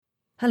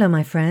Hello,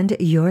 my friend.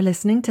 You're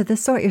listening to the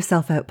Sort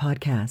Yourself Out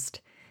podcast.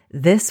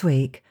 This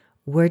week,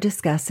 we're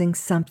discussing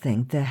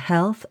something the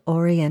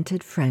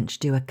health-oriented French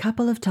do a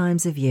couple of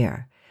times a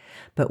year,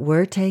 but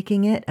we're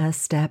taking it a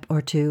step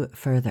or two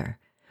further.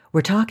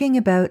 We're talking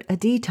about a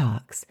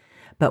detox,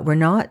 but we're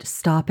not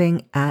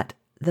stopping at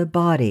the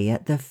body,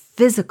 at the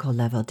physical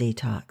level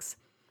detox.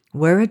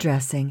 We're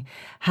addressing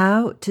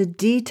how to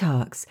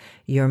detox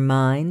your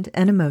mind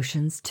and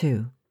emotions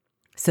too.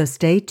 So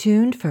stay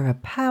tuned for a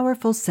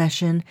powerful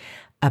session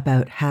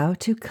about how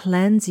to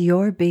cleanse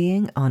your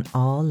being on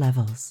all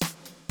levels.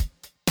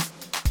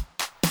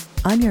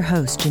 I'm your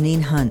host,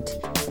 Janine Hunt,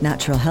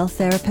 natural health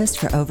therapist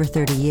for over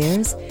 30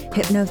 years,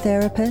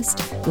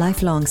 hypnotherapist,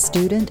 lifelong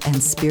student,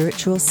 and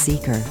spiritual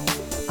seeker.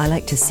 I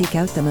like to seek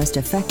out the most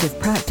effective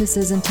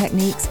practices and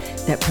techniques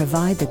that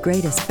provide the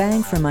greatest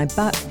bang for my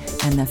buck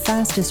and the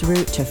fastest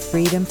route to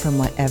freedom from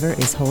whatever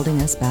is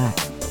holding us back.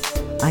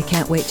 I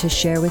can't wait to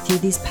share with you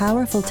these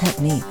powerful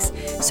techniques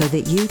so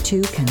that you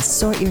too can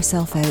sort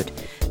yourself out,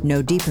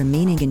 know deeper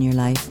meaning in your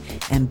life,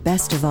 and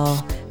best of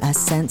all, a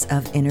sense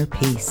of inner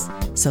peace.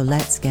 So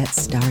let's get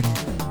started.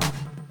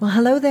 Well,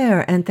 hello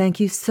there, and thank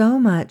you so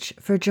much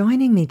for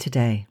joining me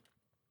today.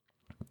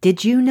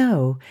 Did you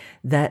know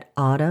that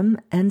autumn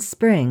and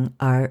spring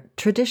are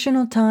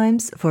traditional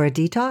times for a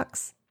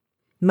detox?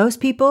 Most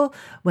people,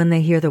 when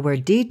they hear the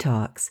word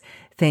detox,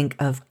 think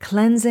of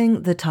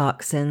cleansing the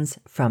toxins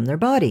from their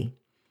body.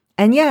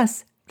 And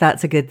yes,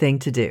 that's a good thing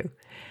to do.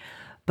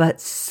 But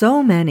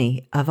so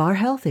many of our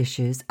health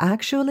issues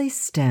actually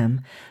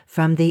stem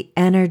from the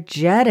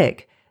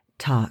energetic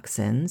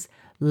toxins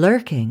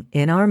lurking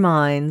in our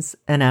minds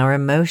and our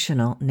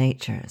emotional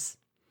natures.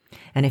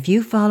 And if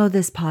you follow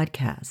this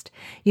podcast,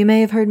 you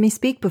may have heard me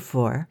speak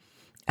before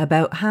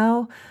about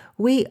how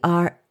we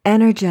are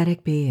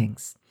energetic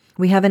beings.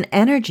 We have an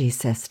energy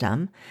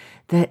system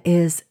that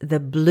is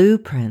the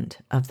blueprint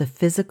of the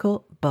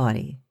physical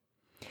body.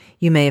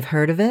 You may have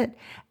heard of it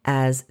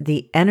as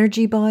the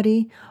energy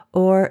body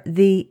or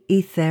the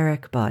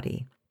etheric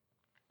body.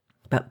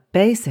 But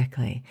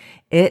basically,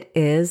 it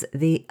is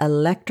the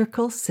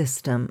electrical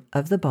system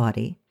of the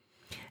body,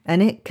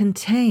 and it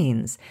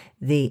contains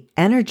the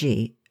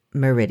energy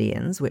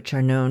meridians, which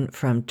are known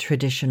from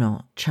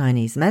traditional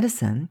Chinese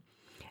medicine,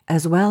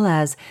 as well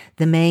as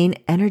the main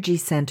energy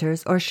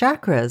centers or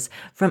chakras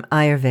from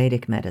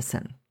Ayurvedic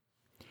medicine.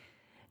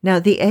 Now,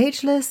 the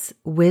ageless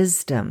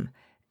wisdom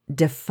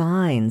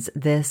defines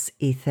this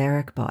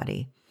etheric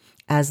body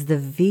as the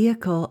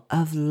vehicle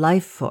of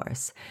life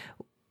force,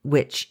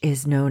 which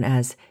is known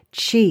as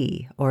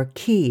chi or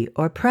ki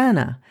or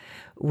prana,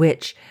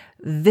 which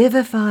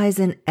vivifies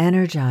and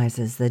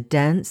energizes the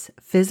dense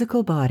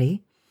physical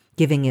body,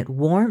 giving it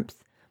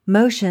warmth,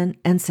 motion,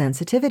 and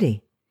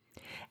sensitivity.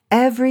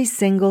 Every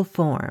single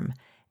form,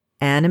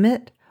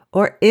 animate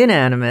or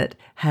inanimate,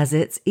 has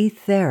its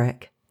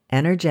etheric,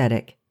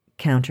 energetic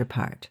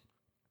counterpart.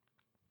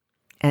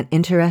 And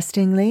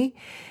interestingly,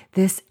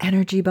 this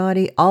energy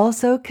body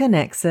also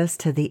connects us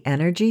to the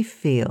energy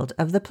field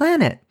of the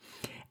planet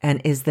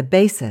and is the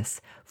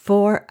basis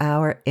for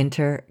our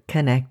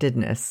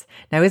interconnectedness.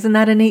 Now, isn't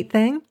that a neat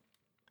thing?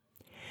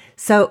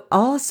 So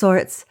all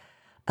sorts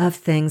of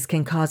things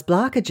can cause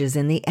blockages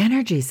in the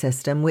energy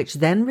system, which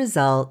then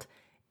result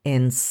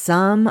in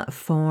some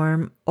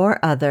form or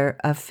other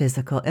of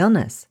physical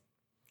illness.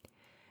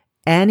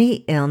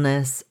 Any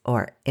illness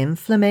or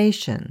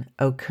inflammation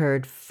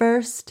occurred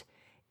first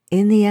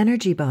in the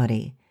energy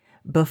body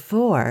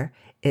before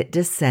it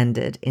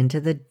descended into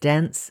the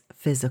dense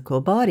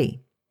physical body.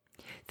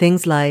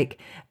 Things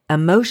like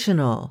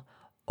emotional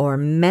or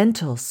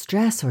mental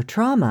stress or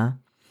trauma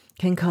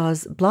can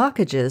cause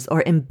blockages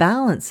or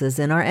imbalances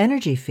in our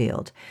energy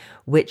field,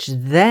 which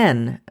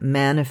then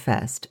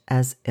manifest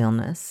as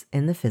illness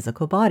in the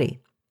physical body.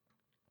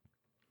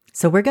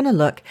 So we're going to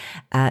look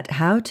at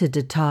how to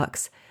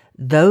detox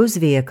those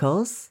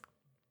vehicles,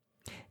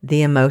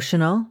 the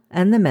emotional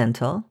and the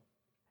mental,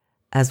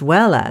 as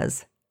well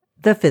as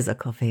the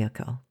physical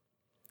vehicle.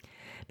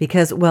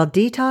 Because while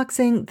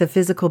detoxing the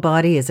physical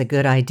body is a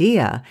good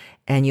idea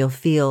and you'll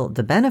feel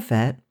the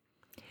benefit,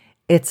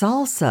 it's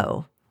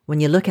also, when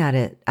you look at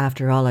it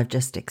after all I've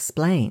just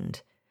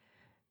explained,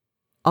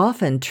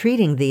 often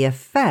treating the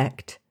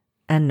effect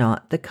and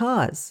not the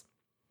cause.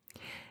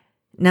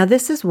 Now,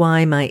 this is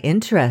why my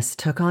interest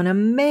took on a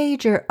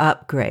major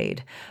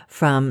upgrade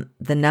from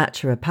the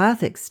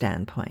naturopathic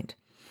standpoint,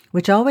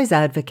 which always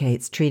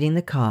advocates treating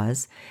the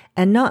cause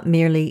and not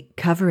merely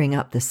covering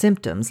up the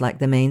symptoms like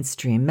the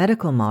mainstream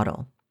medical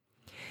model.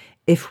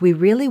 If we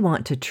really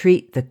want to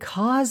treat the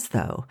cause,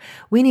 though,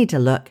 we need to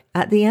look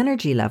at the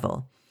energy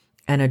level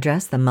and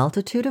address the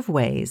multitude of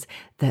ways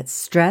that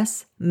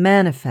stress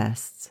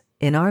manifests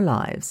in our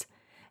lives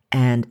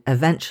and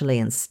eventually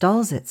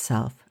installs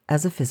itself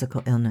as a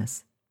physical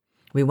illness.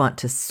 We want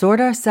to sort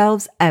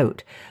ourselves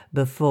out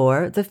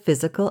before the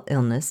physical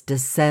illness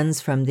descends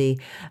from the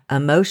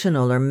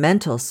emotional or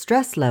mental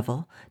stress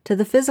level to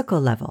the physical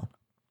level.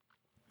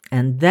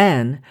 And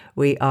then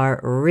we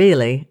are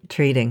really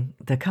treating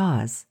the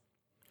cause.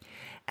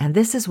 And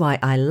this is why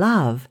I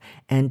love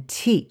and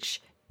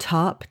teach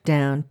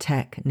top-down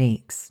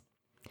techniques.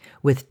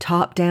 With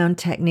top-down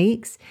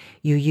techniques,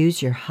 you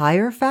use your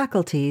higher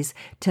faculties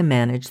to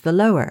manage the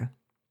lower.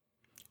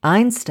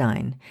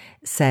 Einstein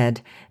said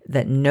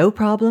that no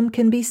problem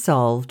can be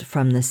solved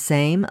from the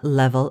same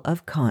level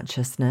of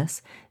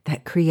consciousness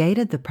that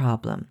created the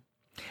problem.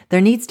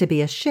 There needs to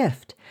be a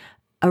shift,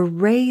 a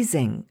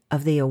raising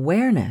of the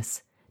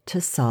awareness to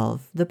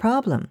solve the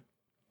problem.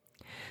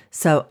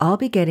 So I'll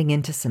be getting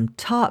into some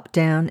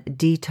top-down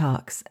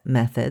detox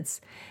methods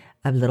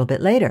a little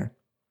bit later.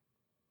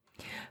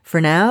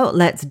 For now,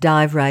 let's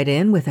dive right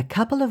in with a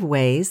couple of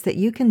ways that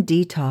you can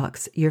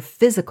detox your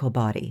physical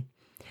body.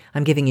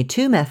 I'm giving you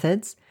two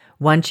methods,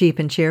 one cheap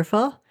and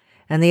cheerful,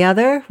 and the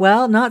other,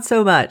 well, not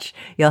so much.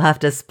 You'll have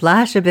to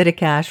splash a bit of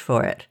cash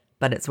for it,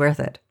 but it's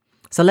worth it.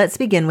 So let's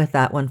begin with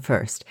that one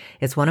first.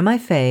 It's one of my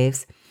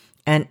faves,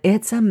 and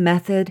it's a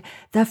method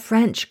the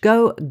French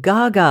go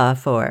gaga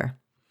for.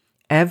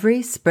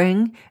 Every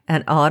spring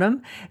and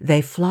autumn,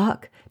 they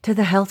flock to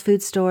the health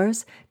food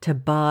stores to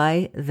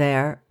buy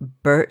their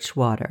birch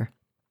water,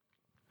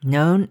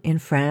 known in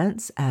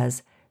France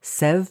as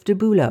sève de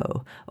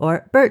bouleau,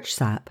 or birch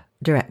sap,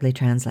 directly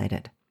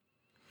translated.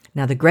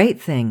 Now, the great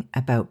thing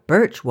about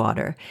birch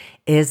water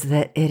is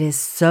that it is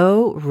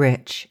so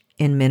rich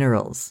in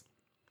minerals.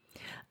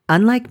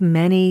 Unlike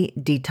many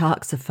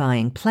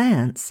detoxifying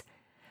plants,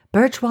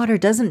 birch water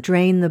doesn't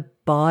drain the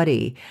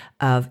body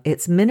of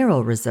its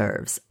mineral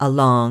reserves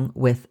along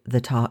with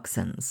the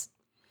toxins.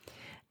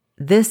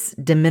 This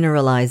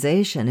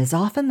demineralization is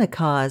often the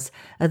cause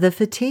of the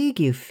fatigue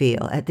you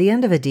feel at the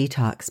end of a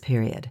detox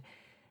period,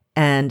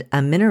 and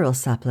a mineral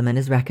supplement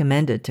is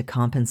recommended to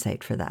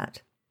compensate for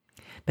that.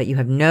 But you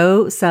have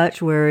no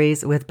such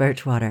worries with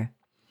birch water.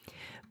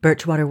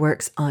 Birch water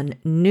works on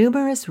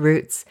numerous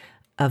routes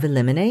of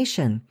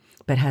elimination,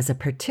 but has a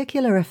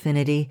particular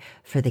affinity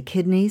for the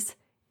kidneys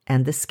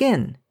and the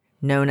skin,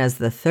 known as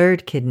the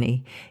third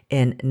kidney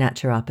in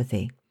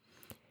naturopathy.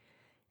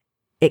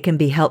 It can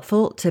be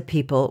helpful to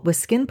people with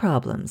skin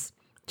problems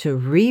to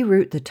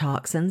reroute the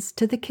toxins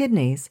to the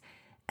kidneys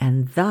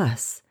and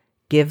thus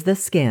give the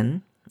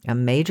skin, a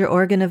major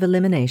organ of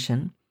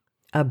elimination,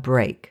 a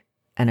break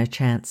and a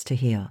chance to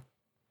heal.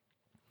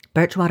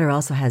 Birch water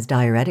also has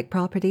diuretic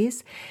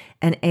properties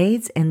and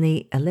aids in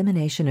the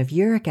elimination of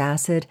uric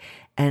acid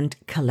and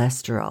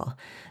cholesterol.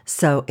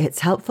 So it's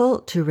helpful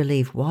to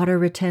relieve water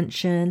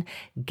retention,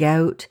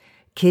 gout,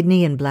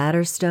 kidney and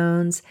bladder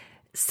stones,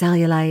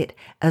 cellulite,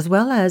 as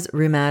well as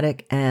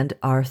rheumatic and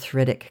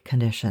arthritic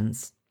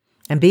conditions.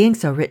 And being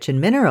so rich in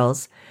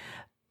minerals,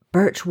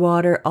 birch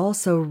water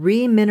also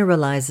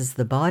remineralizes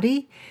the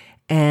body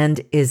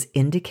and is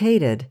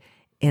indicated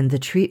in the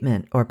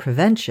treatment or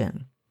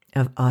prevention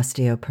of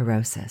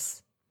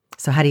osteoporosis.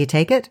 So how do you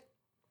take it?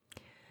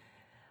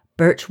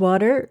 Birch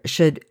water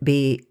should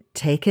be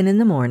taken in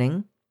the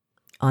morning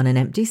on an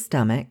empty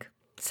stomach,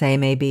 say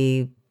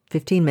maybe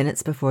 15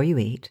 minutes before you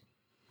eat,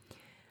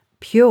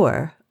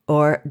 pure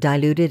or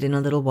diluted in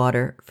a little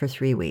water for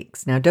 3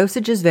 weeks. Now,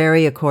 dosages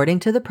vary according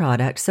to the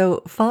product,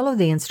 so follow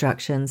the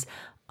instructions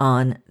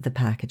on the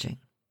packaging.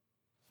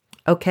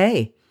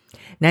 Okay,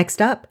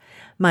 next up,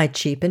 my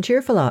cheap and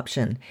cheerful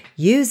option,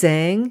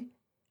 using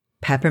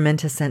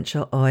peppermint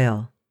essential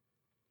oil.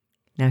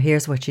 Now,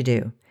 here's what you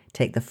do.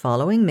 Take the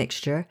following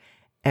mixture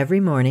every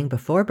morning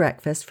before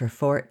breakfast for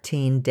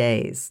 14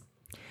 days.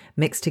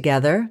 Mix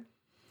together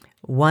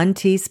 1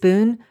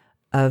 teaspoon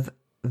of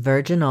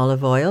virgin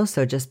olive oil,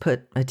 so just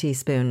put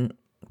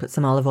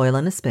some olive oil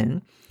in a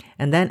spoon,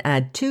 and then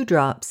add 2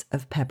 drops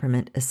of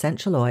peppermint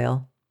essential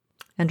oil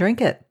and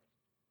drink it.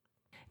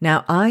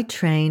 Now, I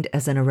trained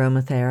as an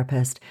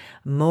aromatherapist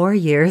more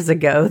years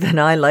ago than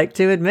I like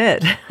to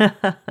admit.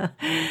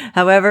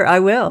 However, I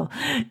will.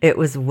 It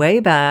was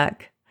way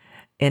back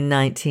in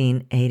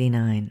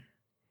 1989.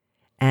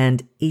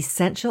 And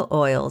essential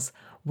oils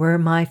were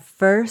my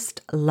first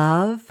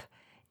love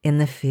in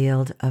the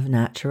field of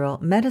natural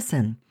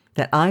medicine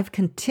that I've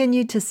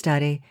continued to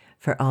study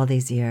for all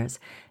these years.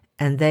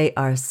 And they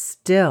are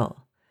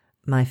still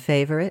my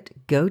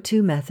favorite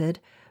go-to method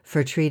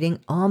for treating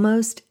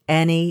almost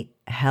any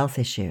health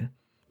issue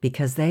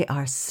because they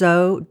are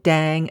so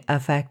dang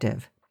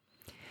effective.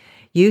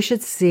 You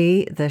should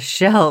see the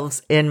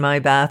shelves in my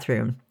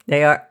bathroom.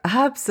 They are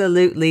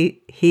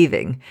absolutely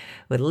heaving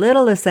with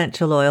little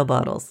essential oil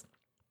bottles.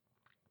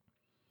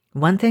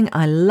 One thing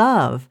I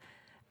love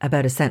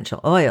about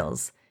essential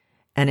oils,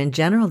 and in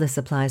general this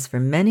applies for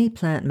many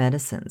plant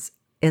medicines,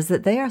 is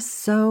that they are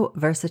so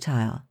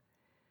versatile.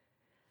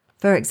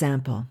 For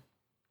example,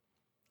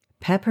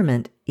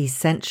 peppermint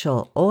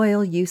essential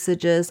oil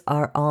usages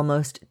are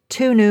almost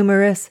too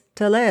numerous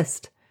to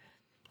list,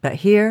 but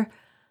here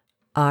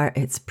are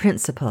its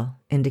principal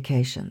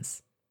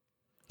indications.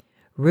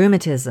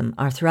 Rheumatism,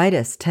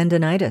 arthritis,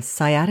 tendinitis,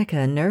 sciatica,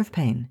 and nerve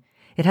pain.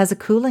 It has a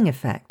cooling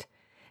effect.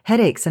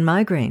 Headaches and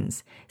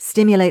migraines.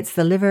 Stimulates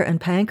the liver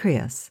and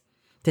pancreas.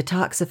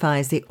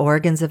 Detoxifies the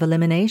organs of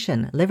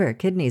elimination, liver,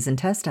 kidneys,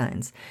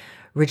 intestines.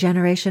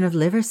 Regeneration of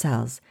liver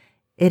cells.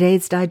 It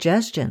aids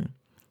digestion.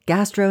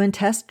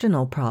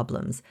 gastrointestinal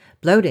problems,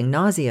 bloating,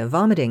 nausea,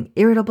 vomiting,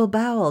 irritable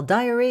bowel,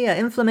 diarrhea,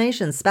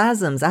 inflammation,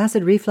 spasms,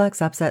 acid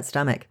reflux, upset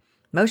stomach,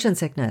 motion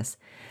sickness,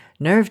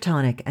 nerve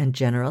tonic and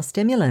general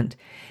stimulant,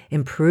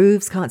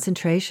 improves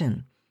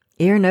concentration,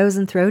 ear, nose,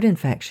 and throat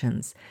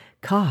infections,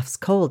 coughs,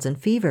 colds, and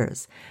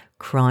fevers,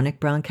 chronic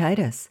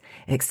bronchitis,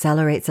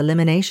 accelerates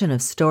elimination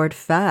of stored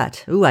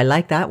fat. Ooh, I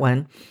like that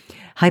one.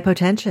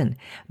 Hypotension,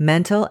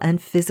 mental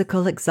and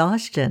physical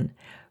exhaustion,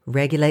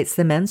 regulates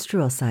the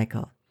menstrual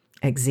cycle,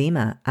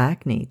 eczema,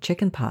 acne,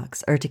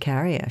 chickenpox,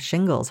 urticaria,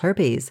 shingles,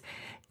 herpes,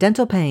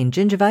 dental pain,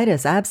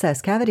 gingivitis,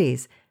 abscess,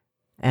 cavities.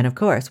 And of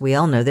course, we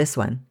all know this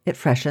one. It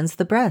freshens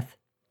the breath.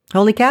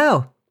 Holy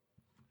cow!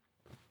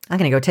 I'm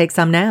going to go take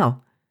some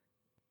now.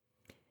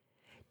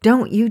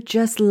 Don't you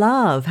just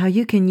love how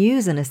you can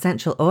use an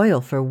essential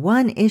oil for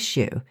one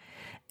issue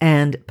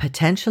and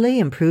potentially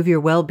improve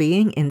your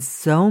well-being in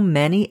so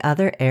many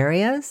other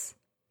areas?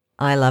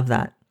 I love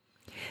that.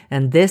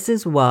 And this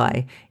is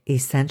why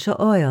essential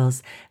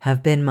oils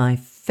have been my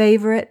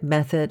favorite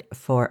method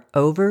for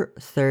over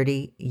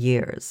 30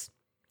 years.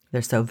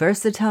 They're so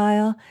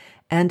versatile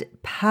and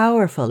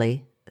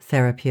powerfully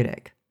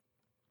therapeutic.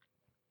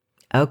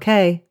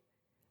 Okay,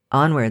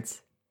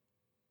 onwards.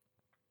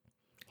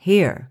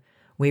 Here,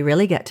 we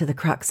really get to the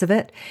crux of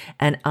it,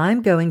 and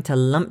I'm going to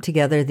lump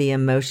together the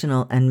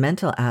emotional and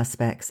mental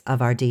aspects of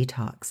our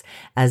detox,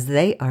 as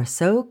they are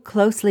so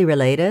closely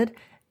related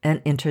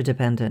and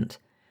interdependent.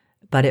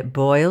 But it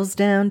boils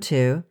down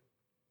to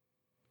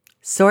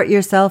sort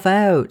yourself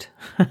out.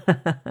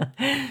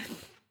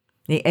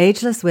 The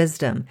Ageless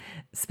Wisdom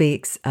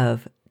speaks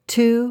of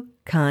 2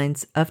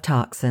 kinds of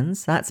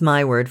toxins. That's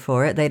my word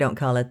for it. They don't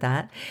call it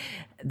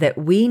that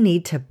we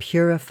need to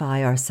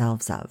purify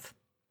ourselves of.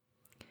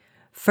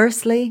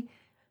 Firstly,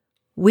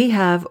 we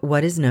have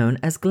what is known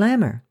as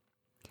glamour.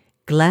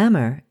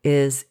 Glamour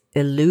is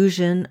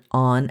illusion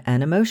on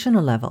an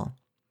emotional level.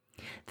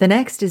 The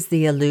next is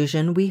the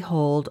illusion we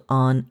hold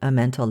on a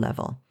mental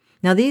level.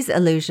 Now, these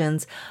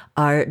illusions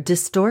are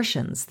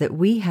distortions that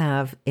we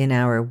have in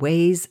our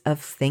ways of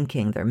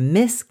thinking. They're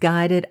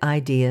misguided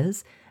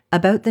ideas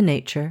about the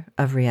nature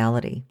of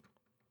reality.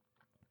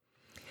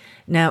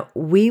 Now,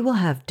 we will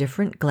have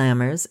different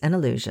glamours and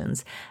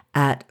illusions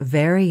at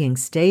varying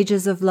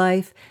stages of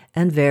life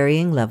and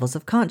varying levels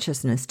of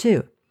consciousness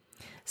too.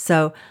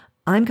 So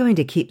I'm going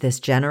to keep this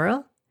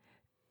general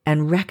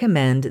and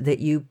recommend that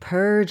you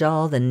purge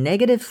all the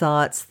negative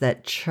thoughts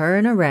that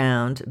churn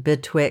around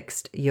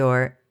betwixt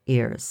your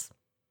ears,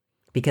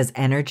 because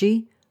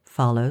energy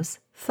follows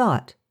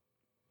thought.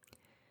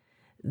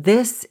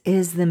 This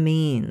is the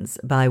means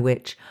by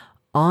which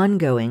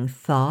ongoing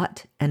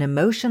thought and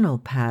emotional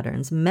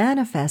patterns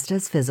manifest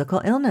as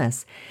physical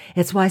illness.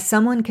 It's why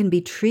someone can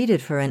be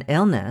treated for an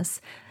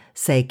illness,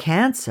 say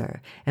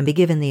cancer, and be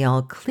given the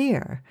all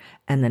clear,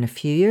 and then a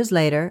few years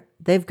later,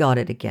 they've got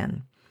it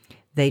again.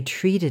 They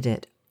treated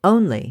it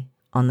only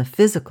on the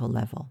physical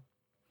level.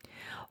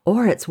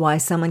 Or it's why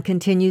someone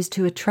continues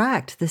to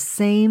attract the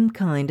same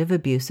kind of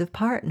abusive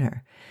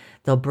partner.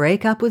 They'll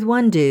break up with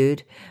one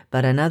dude,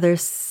 but another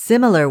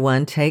similar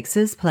one takes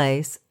his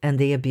place, and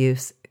the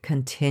abuse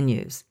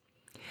continues.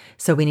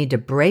 So we need to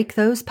break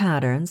those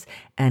patterns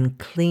and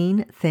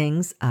clean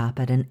things up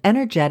at an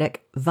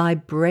energetic,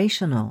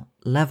 vibrational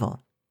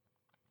level.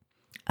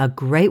 A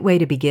great way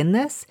to begin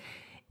this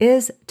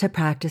is to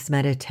practice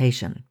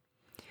meditation.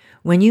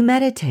 When you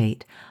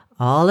meditate,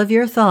 all of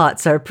your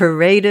thoughts are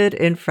paraded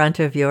in front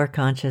of your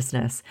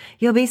consciousness.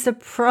 You'll be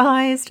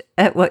surprised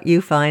at what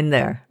you find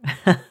there.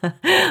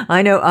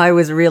 I know I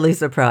was really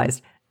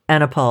surprised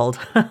and appalled.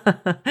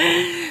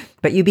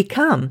 But you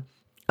become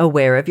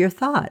aware of your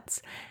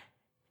thoughts.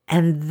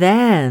 And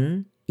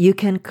then you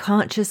can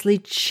consciously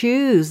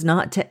choose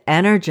not to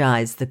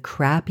energize the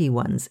crappy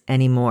ones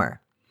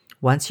anymore.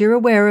 Once you're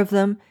aware of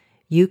them,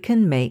 you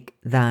can make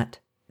that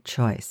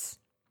choice.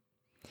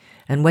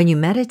 And when you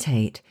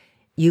meditate,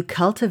 you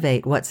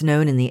cultivate what's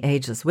known in the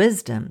Ageless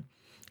Wisdom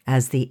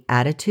as the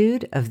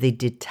attitude of the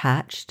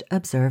detached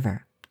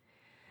observer.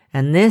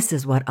 And this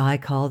is what I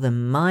call the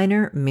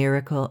minor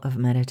miracle of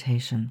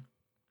meditation,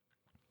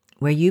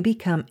 where you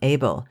become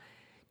able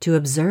to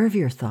observe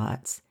your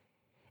thoughts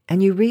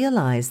and you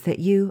realize that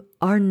you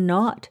are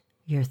not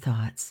your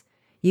thoughts.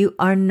 You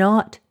are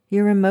not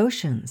your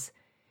emotions.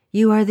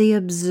 You are the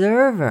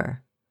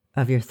observer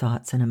of your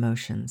thoughts and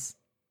emotions.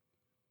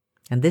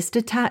 And this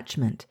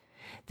detachment,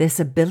 this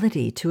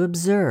ability to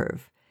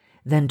observe,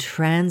 then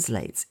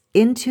translates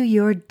into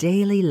your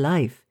daily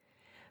life,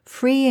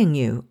 freeing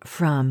you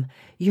from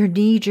your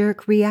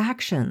knee-jerk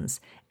reactions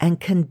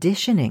and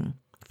conditioning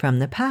from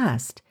the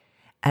past,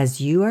 as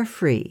you are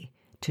free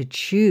to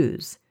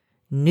choose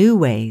new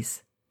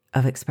ways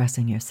of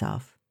expressing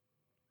yourself.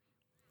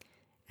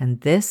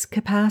 And this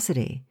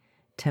capacity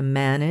to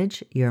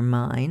manage your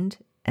mind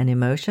and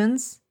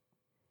emotions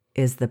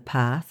is the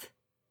path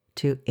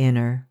to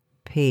inner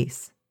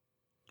peace.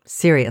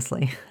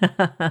 Seriously.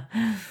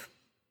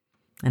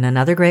 And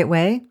another great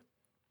way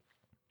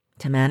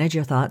to manage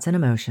your thoughts and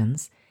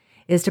emotions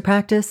is to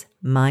practice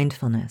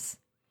mindfulness.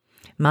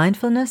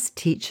 Mindfulness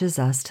teaches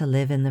us to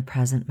live in the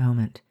present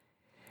moment.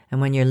 And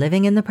when you're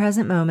living in the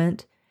present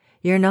moment,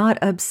 you're not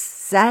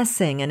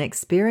obsessing and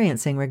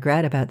experiencing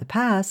regret about the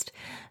past,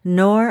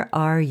 nor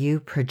are you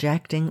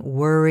projecting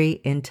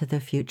worry into the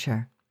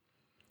future.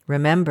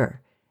 Remember,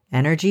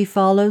 energy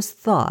follows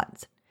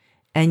thought,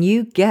 and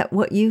you get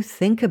what you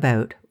think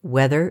about,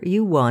 whether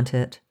you want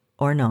it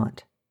or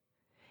not.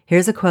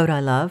 Here's a quote I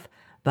love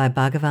by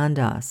Bhagavan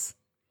Das.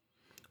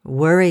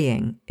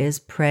 Worrying is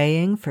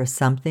praying for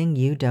something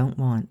you don't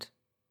want.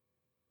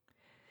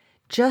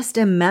 Just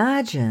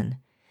imagine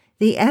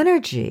the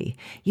energy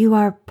you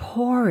are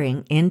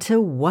pouring into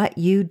what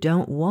you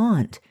don't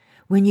want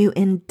when you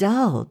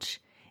indulge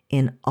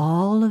in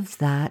all of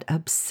that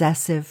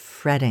obsessive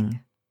fretting.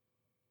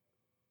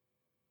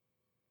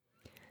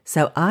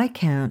 So I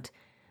count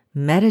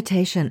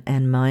meditation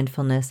and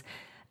mindfulness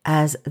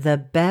as the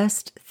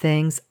best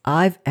things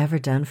I've ever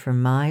done for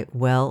my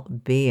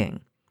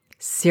well-being.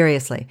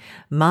 Seriously,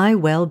 my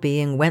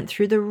well-being went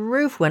through the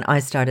roof when I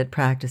started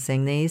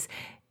practicing these.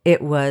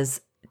 It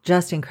was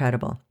just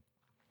incredible.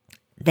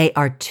 They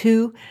are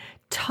two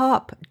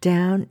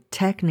top-down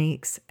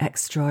techniques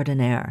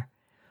extraordinaire,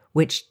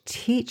 which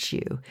teach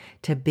you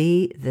to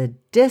be the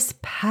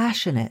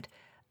dispassionate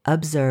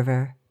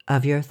observer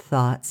of your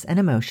thoughts and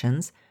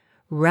emotions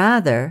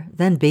rather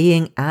than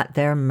being at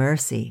their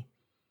mercy.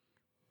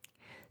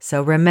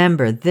 So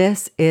remember,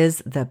 this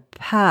is the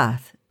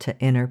path to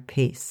inner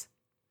peace.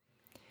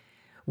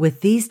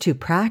 With these two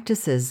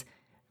practices,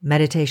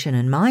 meditation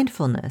and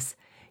mindfulness,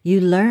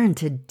 you learn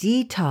to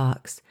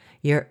detox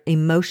your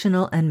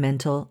emotional and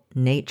mental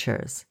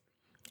natures.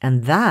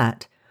 And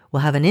that will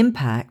have an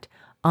impact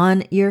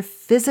on your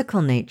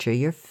physical nature,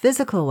 your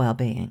physical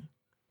well-being.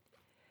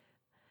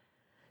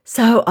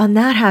 So on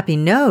that happy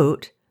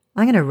note,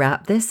 I'm going to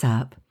wrap this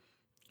up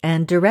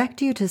and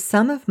direct you to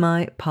some of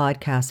my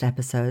podcast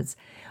episodes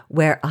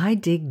where I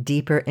dig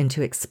deeper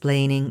into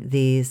explaining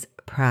these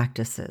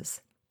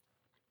practices.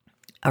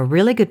 A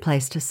really good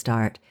place to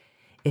start,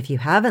 if you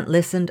haven't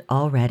listened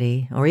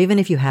already, or even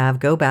if you have,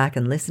 go back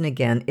and listen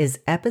again,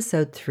 is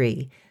episode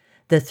 3,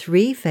 the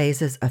 3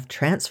 phases of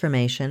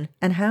transformation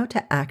and how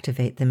to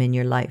activate them in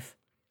your life.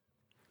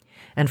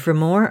 And for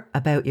more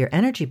about your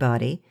energy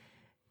body,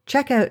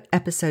 check out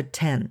episode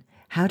 10,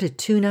 how to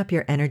tune up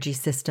your energy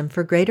system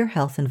for greater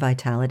health and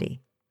vitality.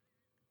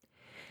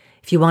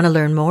 If you want to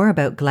learn more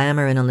about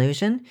glamour and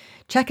illusion,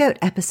 check out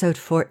episode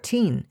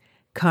 14,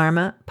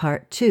 Karma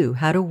Part 2,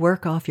 how to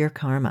work off your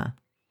karma.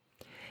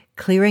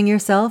 Clearing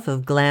yourself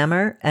of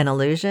glamour and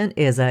illusion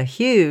is a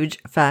huge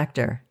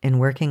factor in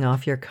working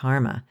off your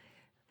karma.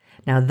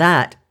 Now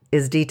that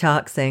is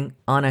detoxing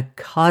on a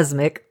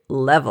cosmic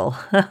level.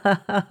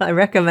 I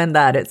recommend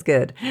that. It's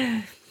good.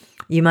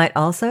 You might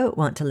also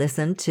want to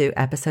listen to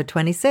episode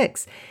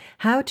 26,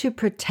 how to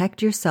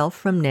protect yourself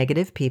from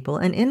negative people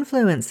and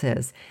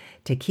influences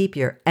to keep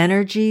your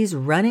energies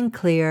running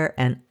clear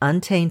and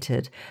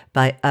untainted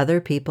by other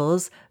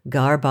people's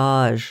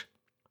garbage.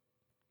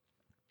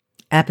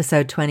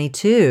 Episode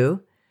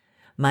 22,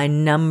 my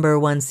number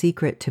one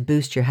secret to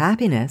boost your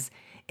happiness,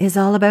 is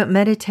all about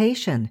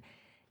meditation.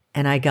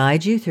 And I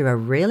guide you through a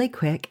really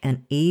quick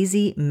and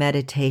easy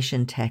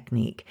meditation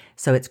technique,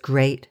 so it's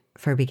great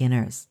for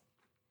beginners.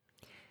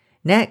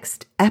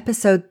 Next,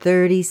 episode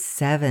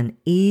 37,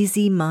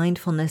 easy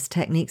mindfulness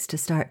techniques to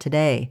start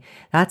today.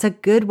 That's a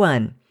good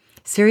one.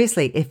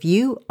 Seriously, if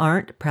you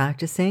aren't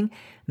practicing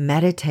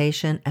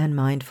meditation and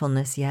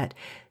mindfulness yet,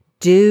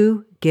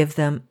 do give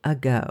them a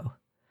go.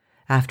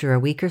 After a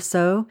week or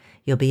so,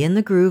 you'll be in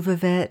the groove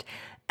of it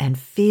and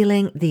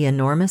feeling the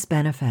enormous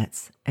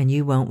benefits, and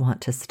you won't want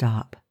to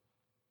stop.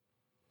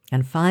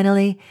 And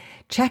finally,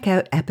 check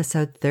out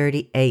episode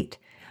 38,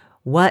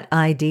 what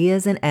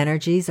ideas and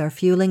energies are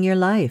fueling your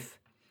life,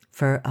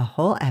 for a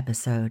whole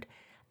episode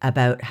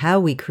about how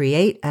we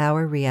create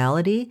our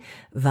reality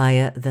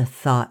via the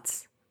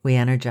thoughts we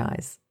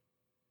energize.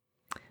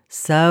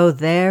 So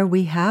there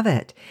we have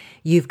it.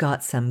 You've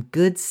got some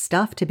good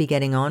stuff to be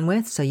getting on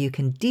with so you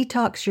can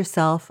detox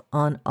yourself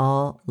on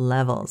all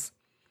levels.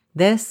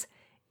 This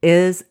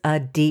is a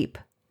deep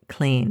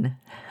clean.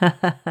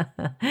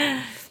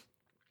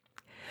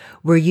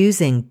 We're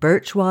using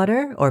birch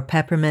water or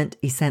peppermint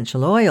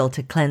essential oil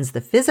to cleanse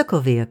the physical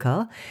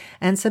vehicle,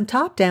 and some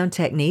top-down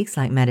techniques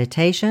like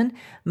meditation,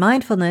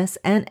 mindfulness,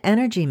 and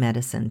energy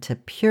medicine to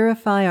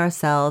purify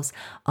ourselves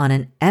on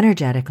an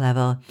energetic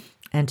level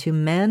and to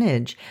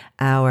manage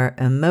our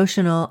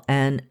emotional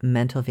and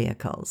mental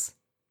vehicles.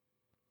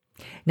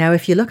 Now,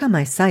 if you look on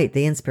my site,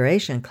 The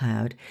Inspiration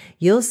Cloud,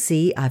 you'll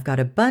see I've got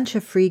a bunch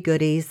of free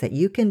goodies that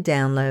you can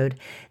download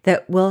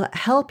that will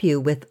help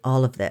you with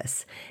all of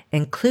this,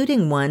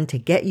 including one to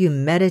get you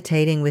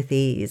meditating with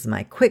ease,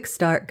 my quick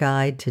start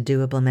guide to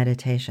doable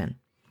meditation.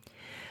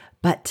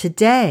 But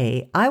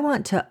today, I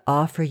want to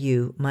offer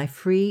you my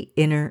free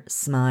Inner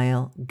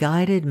Smile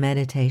guided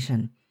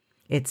meditation.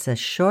 It's a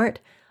short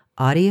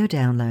audio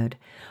download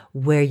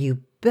where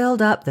you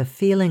build up the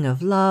feeling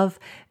of love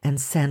and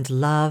send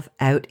love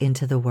out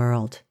into the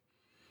world.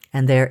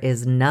 And there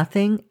is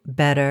nothing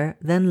better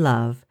than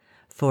love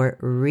for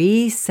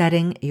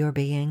resetting your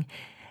being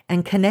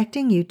and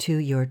connecting you to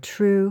your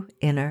true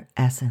inner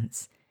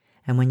essence.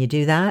 And when you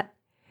do that,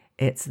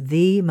 it's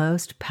the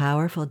most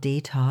powerful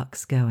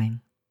detox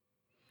going.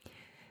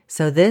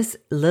 So this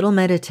little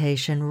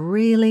meditation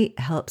really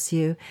helps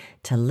you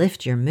to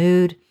lift your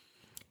mood,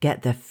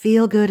 get the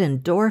feel-good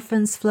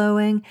endorphins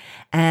flowing,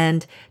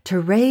 and to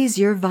raise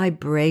your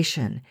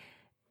vibration,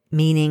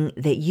 meaning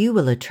that you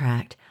will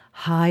attract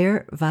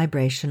higher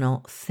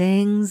vibrational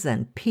things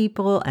and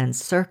people and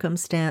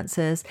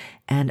circumstances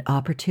and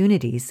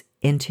opportunities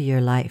into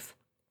your life.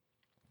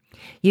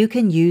 You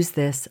can use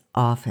this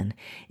often.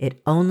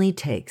 It only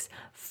takes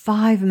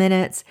 5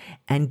 minutes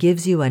and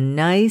gives you a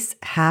nice,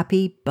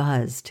 happy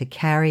buzz to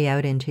carry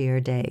out into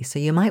your day. So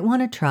you might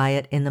want to try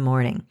it in the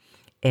morning.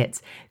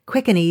 It's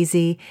quick and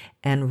easy,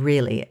 and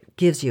really it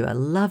gives you a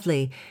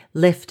lovely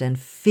lift and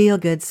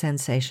feel-good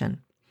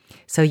sensation.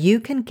 So you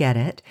can get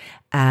it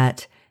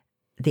at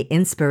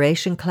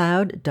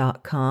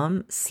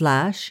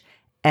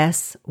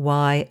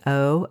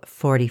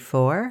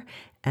theinspirationcloud.com/SYO44,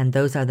 and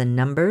those are the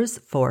numbers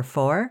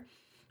 44,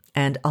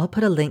 and I'll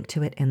put a link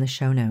to it in the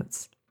show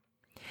notes.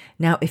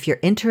 Now, if you're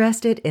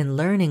interested in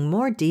learning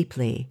more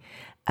deeply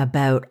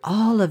about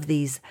all of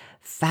these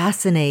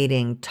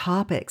fascinating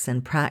topics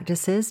and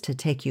practices to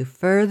take you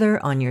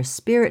further on your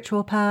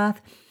spiritual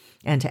path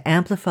and to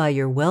amplify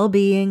your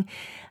well-being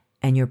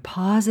and your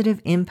positive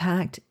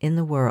impact in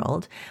the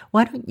world,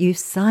 why don't you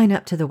sign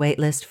up to the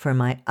waitlist for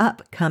my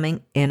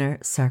upcoming Inner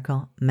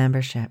Circle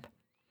membership?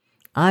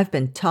 I've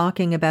been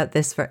talking about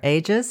this for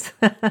ages,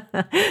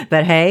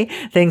 but hey,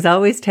 things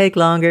always take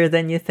longer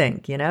than you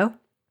think, you know?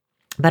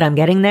 But I'm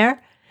getting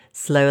there,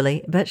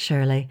 slowly but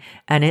surely,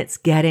 and it's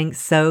getting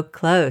so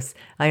close.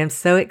 I am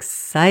so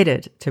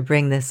excited to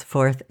bring this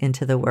forth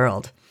into the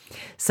world.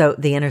 So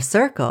the Inner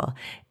Circle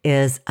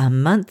is a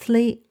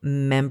monthly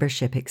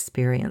membership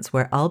experience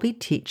where I'll be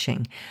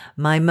teaching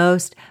my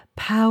most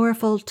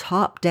powerful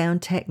top-down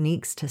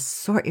techniques to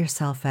sort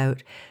yourself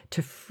out,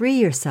 to free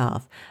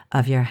yourself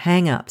of your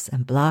hang-ups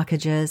and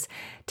blockages,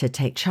 to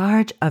take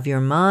charge of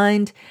your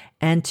mind,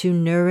 and to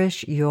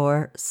nourish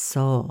your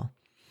soul.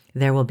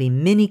 There will be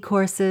mini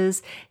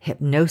courses,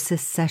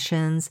 hypnosis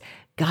sessions,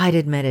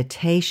 guided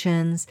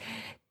meditations,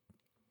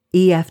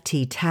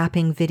 EFT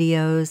tapping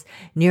videos,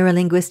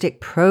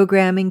 neurolinguistic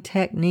programming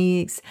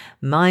techniques,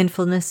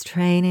 mindfulness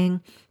training,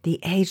 the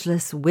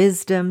ageless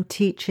wisdom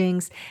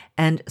teachings,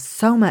 and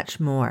so much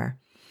more.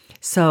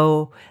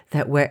 So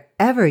that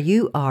wherever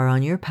you are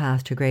on your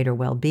path to greater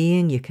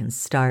well-being, you can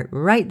start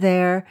right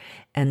there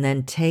and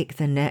then take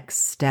the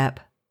next step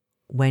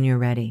when you're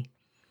ready.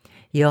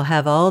 You'll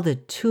have all the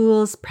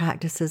tools,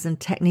 practices, and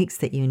techniques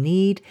that you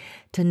need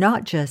to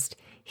not just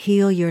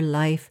heal your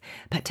life,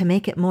 but to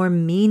make it more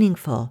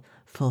meaningful,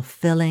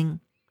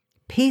 fulfilling,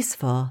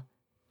 peaceful,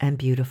 and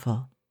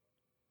beautiful.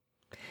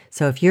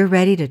 So if you're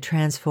ready to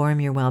transform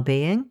your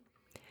well-being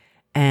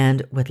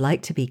and would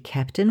like to be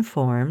kept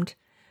informed,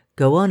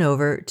 go on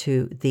over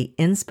to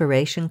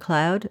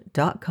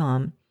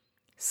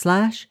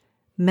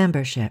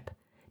theinspirationcloud.com/membership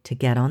to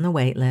get on the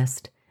wait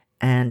list,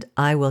 and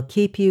I will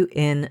keep you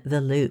in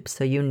the loop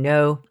so you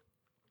know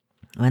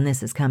when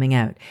this is coming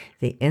out.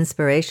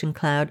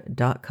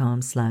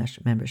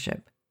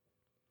 theinspirationcloud.com/membership.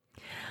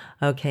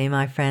 Okay,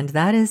 my friend,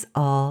 that is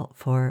all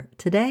for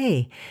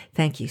today.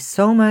 Thank you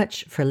so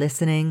much for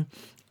listening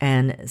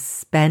and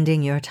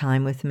spending your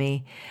time with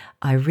me.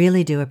 I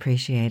really do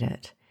appreciate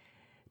it.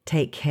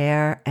 Take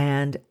care,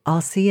 and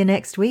I'll see you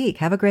next week.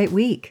 Have a great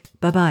week.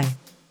 Bye-bye.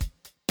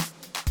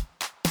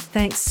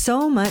 Thanks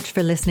so much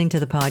for listening to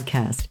the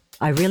podcast.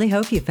 I really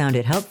hope you found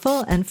it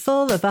helpful and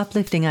full of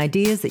uplifting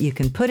ideas that you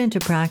can put into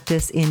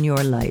practice in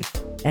your life.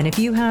 And if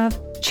you have,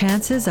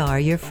 chances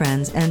are your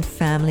friends and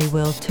family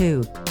will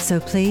too. So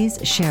please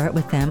share it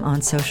with them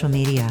on social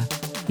media.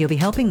 You'll be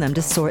helping them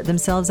to sort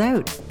themselves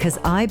out, because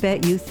I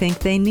bet you think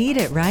they need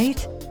it,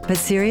 right? But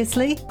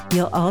seriously,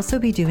 you'll also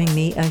be doing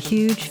me a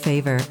huge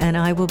favor, and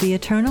I will be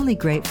eternally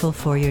grateful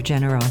for your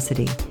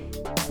generosity.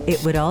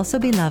 It would also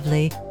be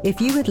lovely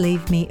if you would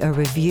leave me a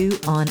review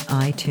on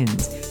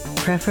iTunes.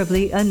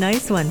 Preferably a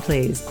nice one,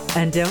 please.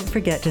 And don't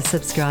forget to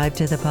subscribe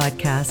to the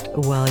podcast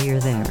while you're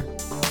there.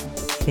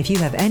 If you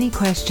have any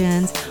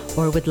questions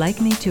or would like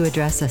me to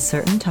address a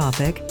certain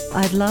topic,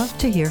 I'd love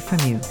to hear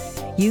from you.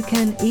 You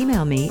can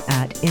email me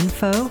at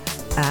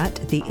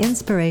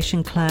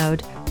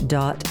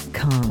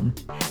info@theinspirationcloud.com.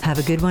 Have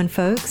a good one,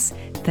 folks.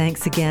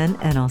 Thanks again,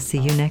 and I'll see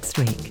you next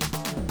week.